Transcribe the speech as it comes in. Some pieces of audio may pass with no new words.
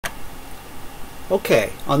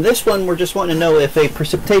Okay, on this one we're just wanting to know if a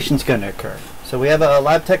precipitation is going to occur. So we have a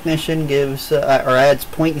lab technician gives or adds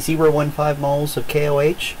 0.015 moles of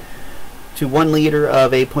KOH to 1 liter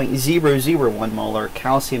of a 0.001 molar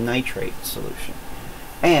calcium nitrate solution.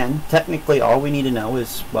 And technically all we need to know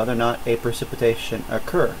is whether or not a precipitation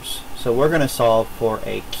occurs. So we're going to solve for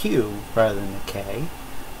a Q rather than a K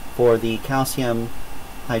for the calcium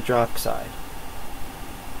hydroxide.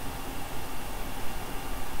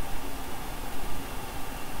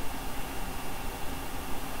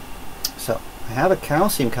 So I have a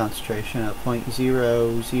calcium concentration of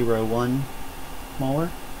 0.001 molar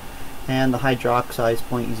and the hydroxide is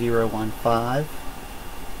 0.015,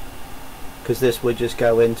 because this would just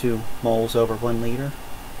go into moles over 1 liter.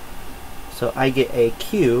 So I get a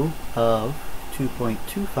Q of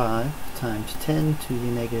 2.25 times 10 to the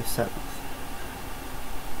negative 7th.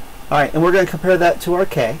 Alright, and we're going to compare that to our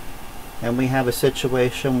K, and we have a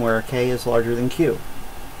situation where K is larger than Q.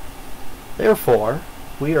 Therefore,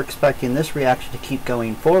 we are expecting this reaction to keep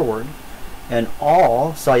going forward, and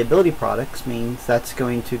all solubility products means that's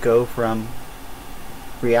going to go from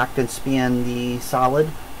reactants being the solid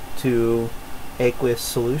to aqueous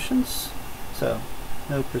solutions, so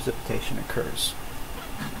no precipitation occurs.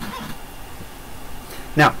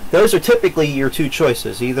 Now, those are typically your two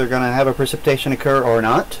choices, either going to have a precipitation occur or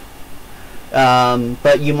not.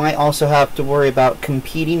 But you might also have to worry about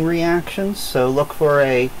competing reactions, so look for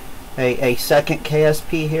a second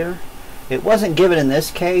KSP here. It wasn't given in this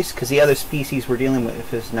case because the other species we're dealing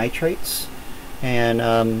with is nitrates, and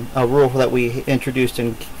a rule that we introduced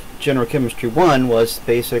in General Chemistry 1 was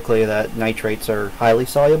basically that nitrates are highly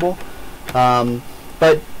soluble.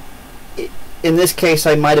 But in this case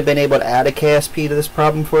I might have been able to add a KSP to this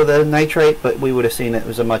problem for the nitrate, but we would have seen it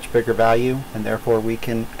was a much bigger value, and therefore we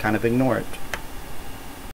can kind of ignore it.